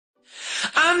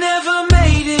I never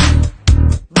made it,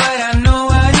 but I know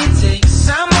what it takes.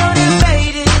 I'm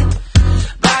motivated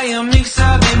by a mix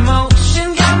of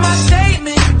emotion. Got my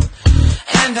statement,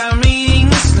 and I'm reading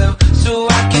it slow so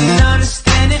I can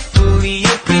understand it fully.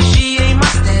 Appreciate my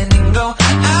standing, go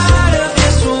out of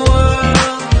this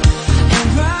world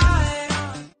and ride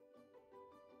on.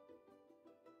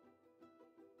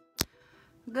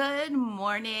 Good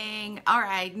morning. All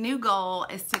right, new goal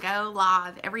is to go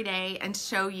live every day and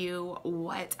show you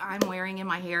what I'm wearing in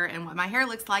my hair and what my hair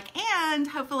looks like, and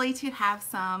hopefully to have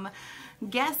some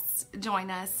guests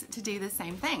join us to do the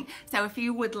same thing. So if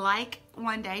you would like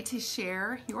one day to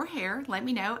share your hair, let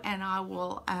me know and I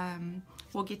will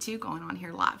we'll get you going on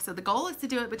here live. So the goal is to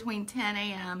do it between 10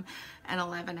 a.m. and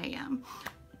 11 a.m.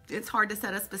 It's hard to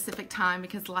set a specific time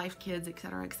because life, kids,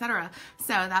 etc., etc.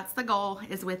 So that's the goal,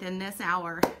 is within this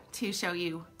hour to show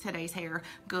you today's hair,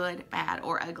 good, bad,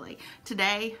 or ugly.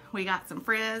 Today we got some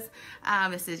frizz.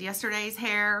 This is yesterday's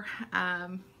hair.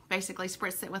 Basically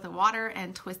spritzed it with the water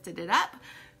and twisted it up.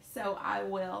 So I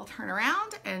will turn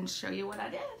around and show you what I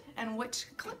did and which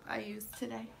clip I used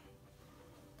today.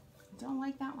 Don't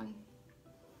like that one.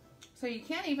 So you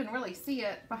can't even really see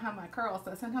it behind my curls,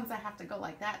 so sometimes I have to go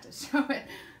like that to show it,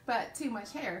 but too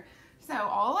much hair. So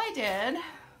all I did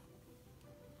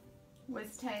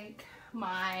was take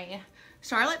my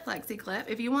Charlotte Flexi Clip.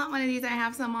 If you want one of these, I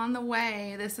have some on the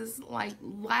way. This is like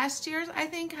last year's, I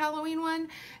think, Halloween one,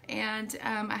 and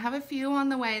I have a few on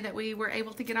the way that we were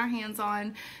able to get our hands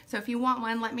on. So if you want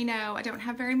one, let me know. I don't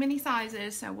have very many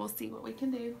sizes, so we'll see what we can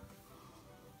do.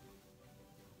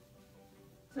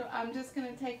 So I'm just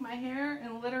going to take my hair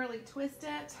and literally twist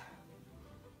it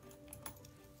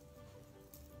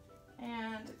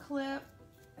and clip,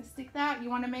 stick that. You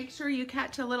want to make sure you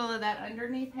catch a little of that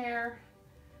underneath hair,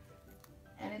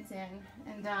 and it's in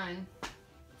and done.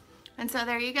 And so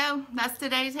there you go. That's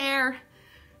today's hair.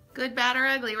 Good, bad, or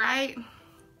ugly, right?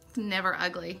 It's never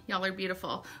ugly. Y'all are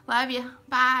beautiful. Love you.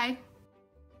 Bye.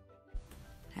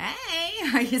 Hey,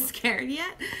 are you scared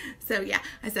yet? So yeah,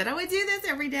 I said I would do this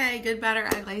every day, good, bad, or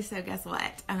ugly. So guess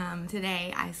what?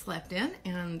 Today I slept in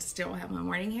and still have my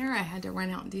morning hair. I had to run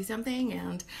out and do something,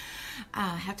 and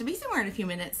I have to be somewhere in a few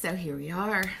minutes. So here we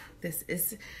are. This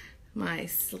is my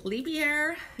sleepy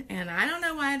hair, and I don't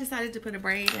know why I decided to put a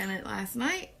braid in it last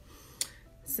night.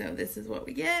 So this is what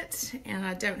we get, and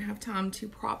I don't have time to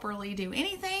properly do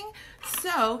anything.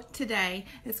 So today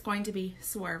it's going to be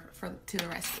Swerve to the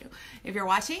rescue. If you're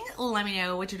watching, let me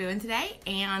know what you're doing today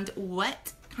and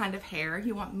what kind of hair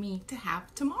you want me to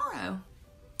have tomorrow.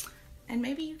 And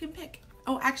maybe you can pick.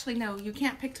 Oh, actually, no, you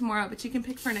can't pick tomorrow, but you can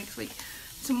pick for next week.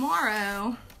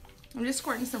 Tomorrow, I'm just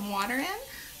squirting some water in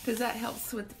because that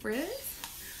helps with the frizz.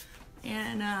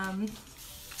 And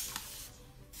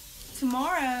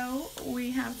tomorrow we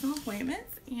have some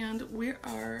appointments and we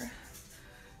are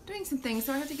doing some things,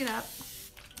 so I have to get up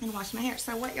and wash my hair.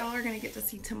 So what y'all are going to get to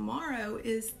see tomorrow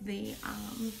is the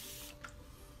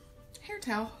hair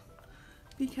towel,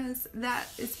 because that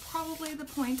is probably the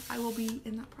point I will be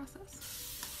in that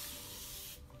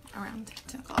process around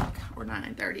 10 o'clock or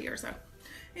 9:30 or so.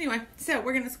 Anyway, so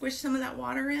we're going to squish some of that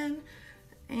water in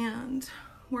and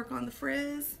work on the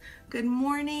frizz. Good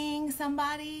morning,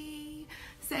 somebody.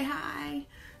 Say hi.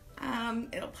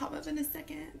 It'll pop up in a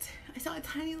second. I saw a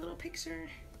tiny little picture.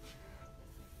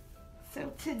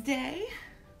 So today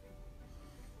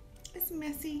is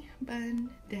Messy Bun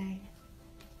Day.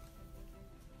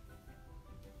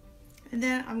 And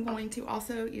then I'm going to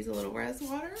also use a little rose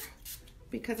water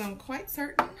because I'm quite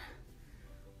certain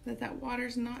that that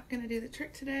water's not going to do the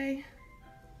trick today.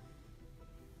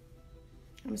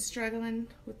 I'm struggling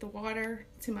with the water,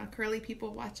 to my curly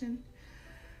people watching.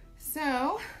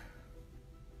 So,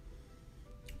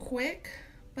 quick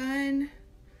bun,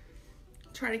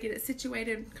 try to get it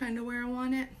situated kind of where I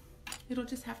want it. It'll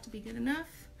just have to be good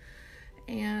enough.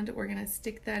 And we're gonna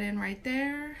stick that in right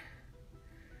there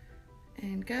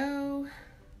and go.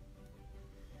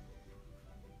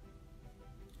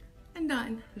 And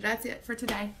done. That's it for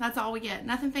today. That's all we get.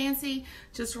 Nothing fancy,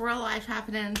 just real life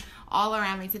happening all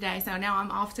around me today. So now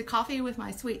I'm off to coffee with my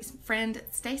sweet friend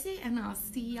Stacy, and I'll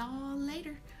see y'all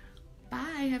later.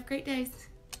 Bye. Have great days.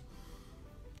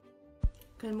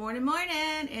 Good morning,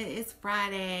 morning. It is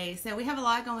Friday. So we have a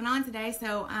lot going on today.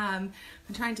 So I'm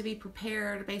trying to be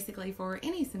prepared basically for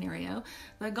any scenario.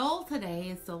 The goal today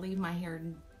is to leave my hair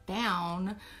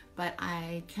down, but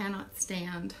I cannot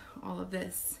stand all of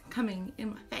this coming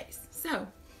in my face. So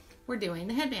we're doing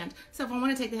the headband. So if I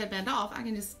want to take the headband off, I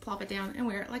can just plop it down and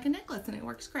wear it like a necklace, and it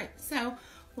works great. So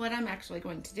what I'm actually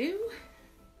going to do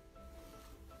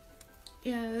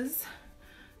is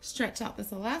stretch out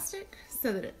this elastic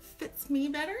so that it fits me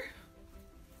better.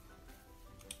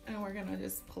 and we're gonna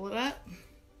just pull it up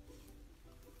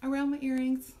around my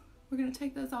earrings. We're gonna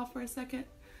take those off for a second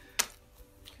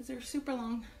because they're super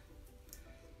long.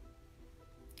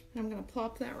 And I'm gonna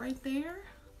plop that right there.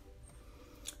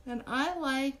 And I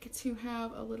like to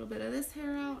have a little bit of this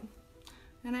hair out.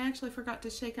 And I actually forgot to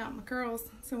shake out my curls,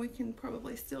 so we can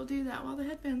probably still do that while the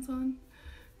headband's on.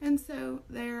 And so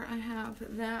there I have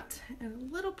that, and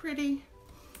a little pretty.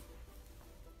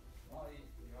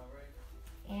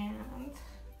 And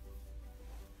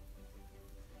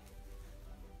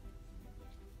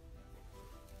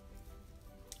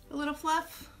a little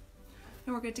fluff,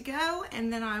 and we're good to go.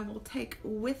 And then I will take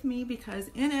with me, because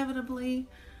inevitably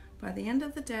by the end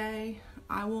of the day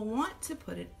I will want to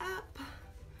put it up.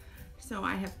 So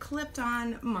I have clipped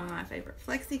on my favorite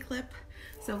flexi clip,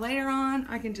 so later on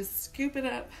I can just scoop it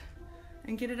up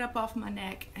and get it up off my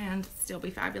neck and still be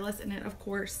fabulous. And it of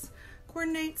course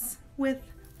coordinates with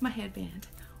my headband.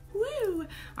 Woo!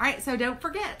 All right, so don't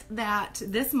forget that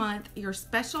this month your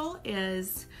special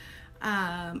is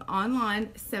online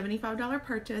 $75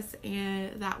 purchase,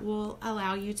 and that will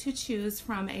allow you to choose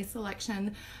from a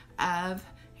selection of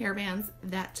hairbands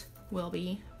that will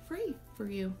be free for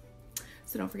you.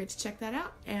 So don't forget to check that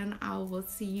out, and I will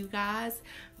see you guys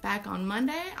back on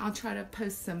Monday. I'll try to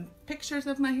post some pictures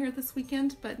of my hair this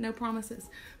weekend, but no promises.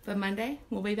 But Monday,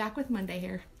 we'll be back with Monday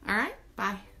hair. All right,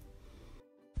 bye.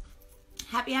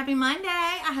 Happy Monday.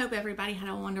 I hope everybody had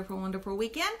a wonderful, wonderful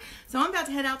weekend. So I'm about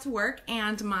to head out to work,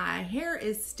 and my hair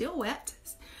is still wet.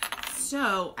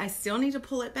 So I still need to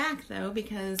pull it back though,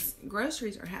 because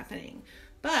groceries are happening.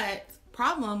 But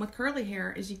problem with curly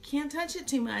hair is you can't touch it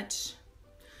too much.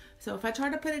 So if I try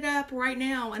to put it up right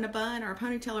now in a bun or a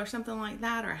ponytail or something like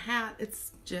that, or a hat,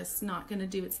 it's just not gonna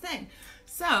do its thing.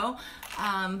 So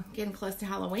getting close to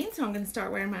Halloween, so I'm gonna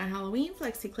start wearing my Halloween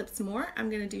flexi clips some more.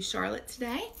 I'm gonna do Charlotte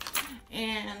today,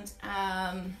 and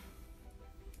have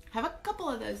a couple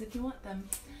of those if you want them.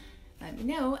 Let me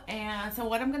know. And so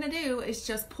what I'm gonna do is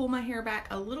just pull my hair back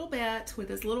a little bit with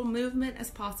as little movement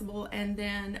as possible, and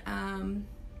then I'm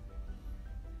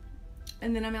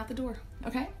out the door.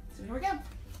 Okay, so here we go.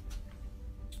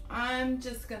 I'm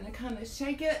just gonna kind of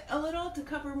shake it a little to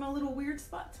cover my little weird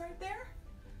spots right there.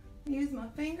 Use my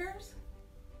fingers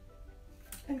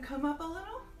and come up a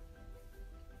little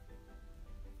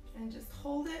and just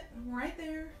hold it right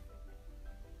there.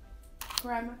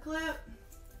 Grab my clip.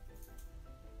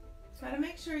 Try to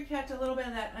make sure you catch a little bit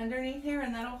of that underneath here,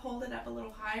 and that'll hold it up a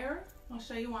little higher. I'll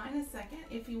show you why in a second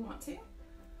if you want to.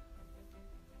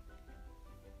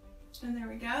 And there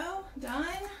we go, done.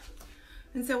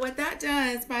 And so what that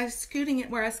does, by scooting it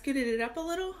where I scooted it up a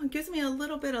little, it gives me a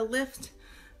little bit of lift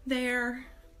there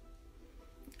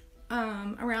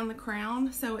around the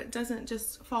crown, so it doesn't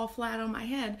just fall flat on my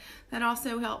head. That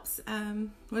also helps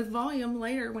with volume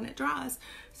later when it dries.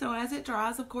 So as it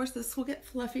dries, of course, this will get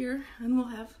fluffier and we'll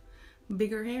have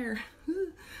bigger hair.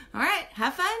 All right,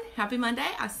 have fun. Happy Monday.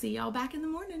 I'll see y'all back in the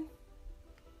morning.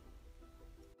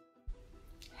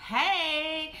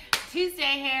 Hey! Tuesday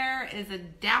hair is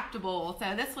adaptable,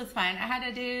 so this was fun. I had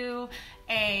to do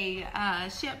a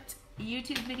shipped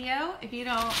YouTube video. If you're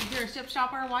a ship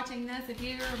shopper watching this, if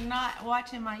you're not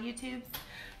watching my YouTubes,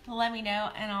 let me know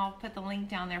and I'll put the link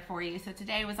down there for you. So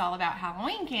today was all about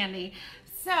Halloween candy.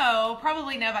 So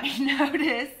probably nobody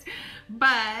noticed,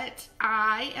 but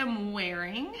I am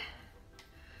wearing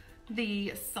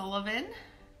the Sullivan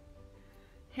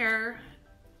hair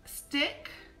stick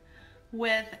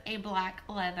with a black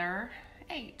leather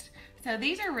 8. So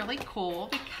these are really cool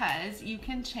because you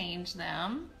can change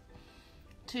them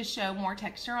to show more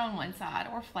texture on one side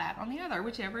or flat on the other,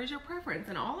 whichever is your preference.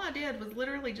 And all I did was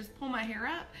literally just pull my hair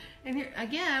up. And here,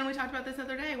 again, we talked about this the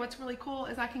other day, what's really cool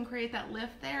is I can create that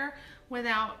lift there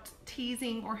without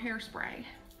teasing or hairspray.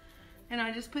 And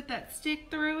I just put that stick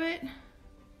through it,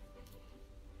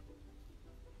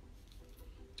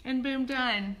 and boom,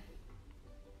 done.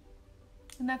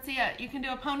 And that's it. You can do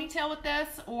a ponytail with this,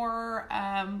 or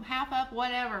half up,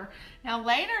 whatever. Now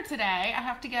later today, I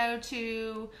have to go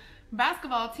to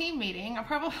basketball team meeting. I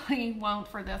probably won't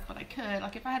for this, but I could.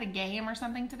 Like if I had a game or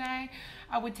something today,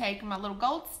 I would take my little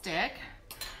gold stick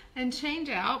and change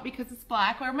out, because it's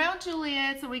black. We're Mount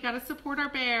Juliet, so we got to support our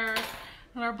bears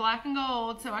and our black and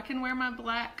gold. So I can wear my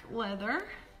black leather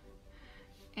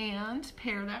and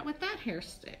pair that with that hair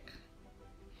stick.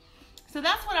 So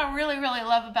that's what I really, really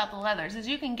love about the leathers, is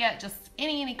you can get just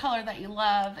any color that you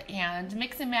love and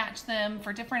mix and match them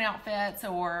for different outfits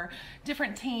or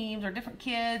different teams or different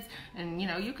kids. And you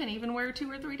know, you can even wear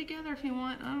 2 or 3 together if you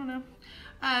want. I don't know.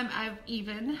 I've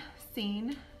even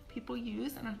seen people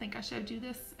use, and I think I showed you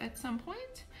this at some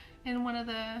point in one of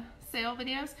the sale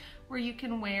videos where you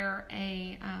can wear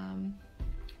a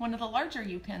one of the larger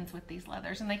U-pins with these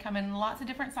leathers, and they come in lots of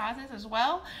different sizes as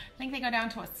well. I think they go down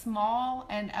to a small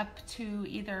and up to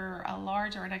either a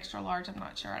large or an extra large. I'm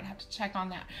not sure, I'd have to check on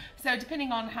that. So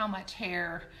depending on how much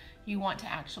hair you want to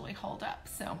actually hold up.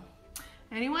 So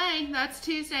anyway, that's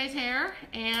Tuesday's hair,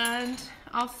 and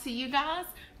I'll see you guys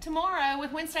tomorrow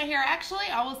with Wednesday hair. Actually,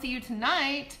 I will see you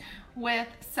tonight with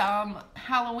some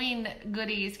Halloween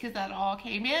goodies, because that all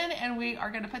came in, and we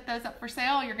are going to put those up for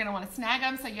sale. You're going to want to snag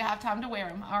them so you have time to wear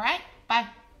them. All right, bye.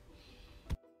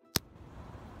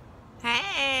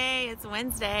 Hey, it's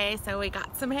Wednesday, so we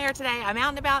got some hair today. I'm out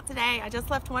and about today. I just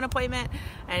left one appointment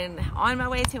and on my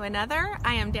way to another.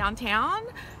 I am downtown.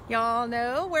 Y'all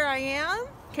know where I am?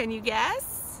 Can you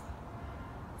guess?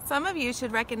 Some of you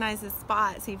should recognize this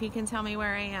spot. See if you can tell me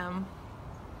where I am.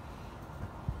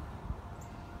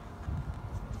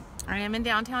 I am in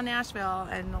downtown Nashville,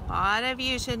 and a lot of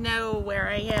you should know where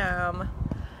I am.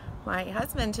 My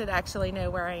husband should actually know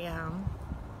where I am.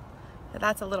 But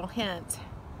that's a little hint.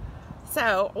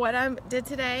 So what I did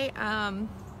today, I'm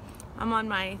on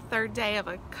my third day of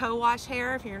a co-wash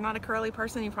hair. If you're not a curly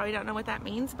person, you probably don't know what that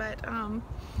means, but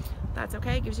that's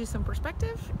okay. It gives you some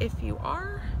perspective if you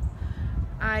are.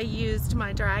 I used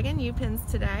my Dragon U-pins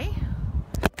today.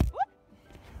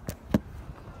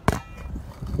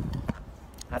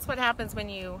 That's what happens when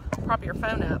you prop your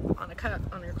phone up on a cup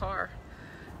on your car.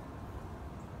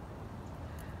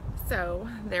 So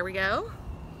there we go.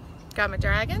 Got my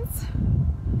Dragons.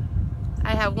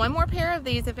 I have one more pair of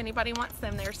these if anybody wants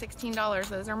them. They're $16.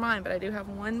 Those are mine, but I do have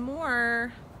one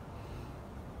more.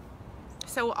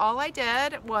 So all I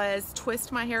did was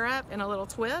twist my hair up in a little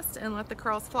twist and let the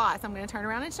curls fly. So I'm going to turn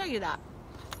around and show you that.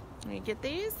 Let me get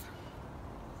these.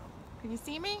 Can you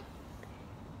see me?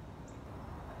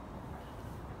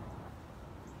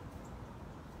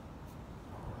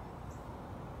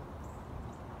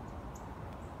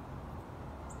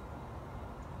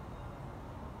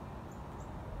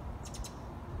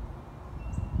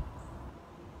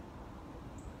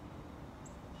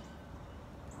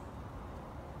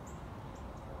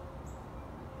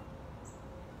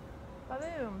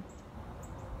 Boom.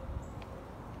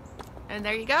 And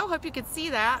there you go. Hope you could see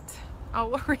that.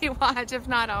 I'll rewatch. If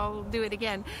not, I'll do it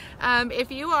again.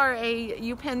 If you are a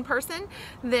U-pin person,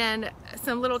 then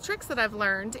some little tricks that I've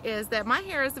learned is that my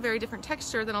hair is a very different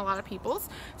texture than a lot of people's.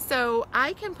 So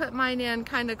I can put mine in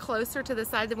kind of closer to the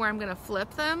side than where I'm going to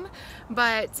flip them.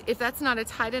 But if that's not a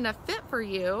tight enough fit for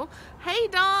you, hey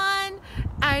Dawn,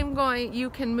 you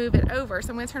can move it over. So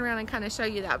I'm going to turn around and kind of show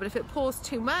you that. But if it pulls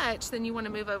too much, then you want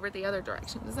to move over the other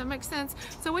direction. Does that make sense?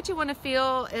 So what you want to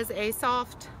feel is a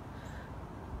soft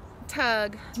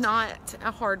tug, not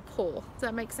a hard pull. Does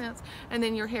that make sense? And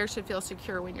then your hair should feel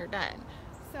secure when you're done.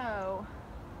 So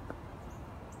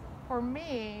for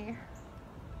me,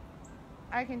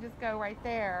 I can just go right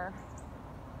there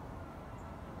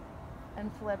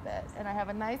and flip it, and I have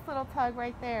a nice little tug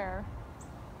right there.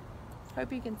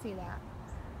 Hope you can see that.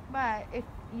 But if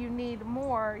you need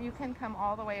more, you can come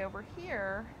all the way over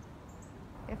here.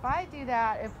 If I do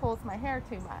that, it pulls my hair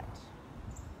too much.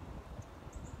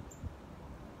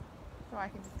 So I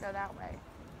can just go that way.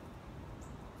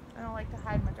 I don't like to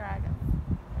hide my Dragons.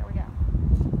 There we go.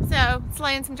 So,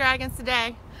 slaying some Dragons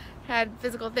today. Had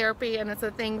physical therapy, and it's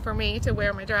a thing for me to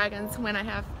wear my Dragons when I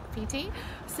have PT.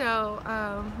 So,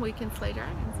 we can slay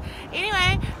Dragons.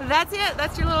 Anyway, that's it.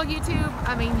 That's your little U-pin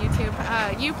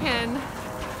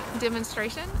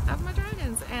demonstration of my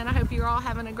Dragons. And I hope you're all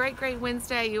having a great, great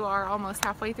Wednesday. You are almost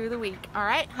halfway through the week. All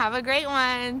right, have a great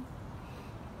one.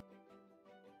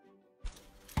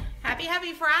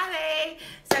 Happy Friday.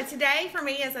 So today for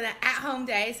me is an at-home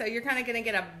day, so you're kind of going to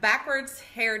get a backwards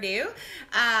hairdo.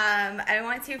 I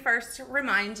want to first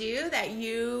remind you that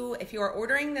if you are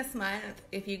ordering this month,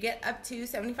 if you get up to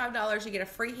 $75, you get a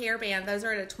free hairband. Those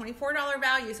are at a $24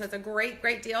 value, so it's a great,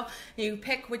 great deal. You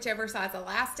pick whichever size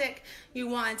elastic you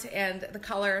want and the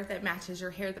color that matches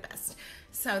your hair the best.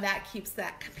 So that keeps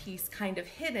that piece kind of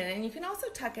hidden. And you can also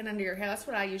tuck it under your hair. That's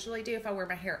what I usually do if I wear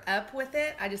my hair up with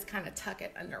it. I just kind of tuck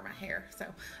it under my hair. So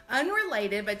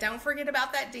unrelated, but don't forget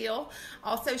about that deal.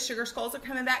 Also, Sugar Skulls are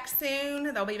coming back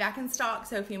soon. They'll be back in stock.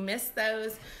 So if you missed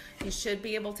those, you should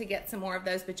be able to get some more of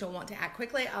those, but you'll want to act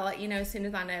quickly. I'll let you know as soon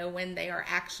as I know when they are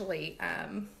actually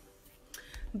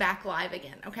back live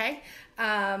again, okay?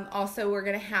 Also, we're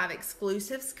going to have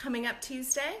exclusives coming up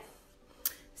Tuesday.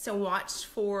 So watch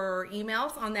for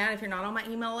emails on that. If you're not on my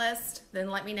email list, then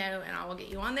let me know and I will get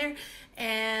you on there.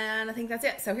 And I think that's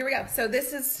it. So here we go. So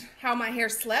this is how my hair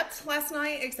slept last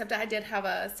night, except I did have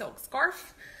a silk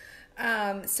scarf.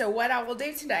 So what I will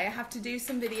do today, I have to do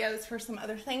some videos for some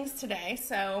other things today.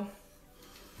 So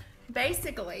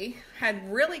basically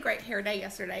had really great hair day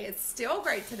yesterday. It's still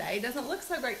great today. Doesn't look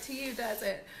so great to you, does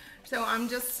it? So I'm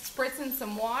just spritzing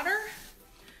some water,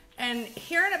 and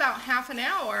here in about half an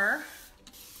hour,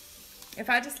 if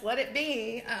I just let it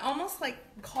be, I almost like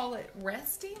call it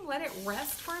resting, let it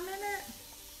rest for a minute.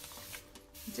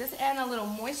 Just add a little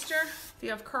moisture. If you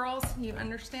have curls, you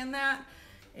understand that.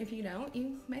 If you don't,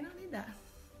 you may not need that.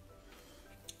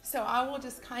 So I will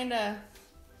just kind of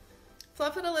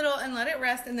fluff it a little and let it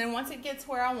rest, and then once it gets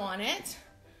where I want it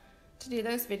to do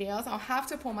those videos, I'll have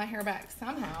to pull my hair back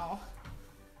somehow.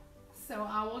 So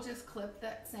I will just clip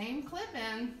that same clip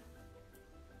in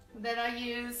that I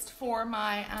used for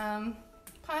my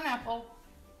pineapple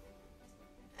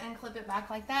and clip it back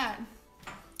like that.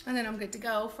 And then I'm good to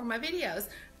go for my videos.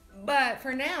 But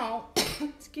for now,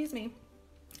 excuse me,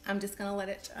 I'm just gonna let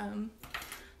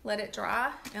it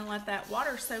dry and let that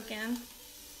water soak in.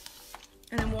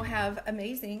 And then we'll have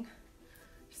amazing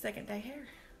second day hair.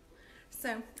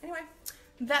 So anyway,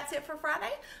 that's it for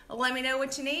Friday. Let me know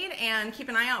what you need and keep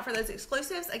an eye out for those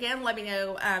exclusives. Again, let me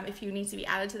know if you need to be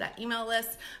added to that email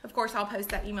list. Of course, I'll post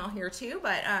that email here too,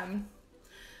 but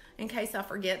in case I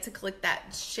forget to click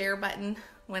that share button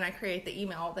when I create the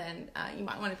email, then you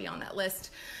might want to be on that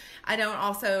list.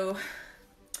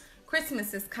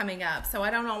 Christmas is coming up, so I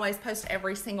don't always post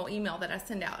every single email that I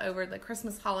send out over the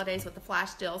Christmas holidays with the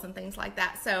flash deals and things like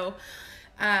that. So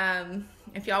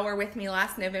if y'all were with me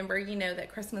last November, you know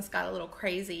that Christmas got a little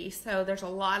crazy. So there's a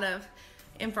lot of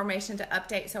information to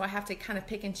update, so I have to kind of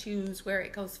pick and choose where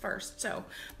it goes first. So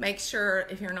make sure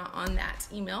if you're not on that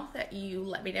email that you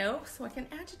let me know so I can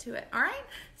add you to it. All right,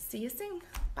 see you soon.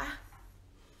 Bye.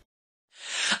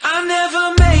 I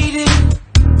never made it,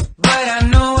 but I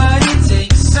know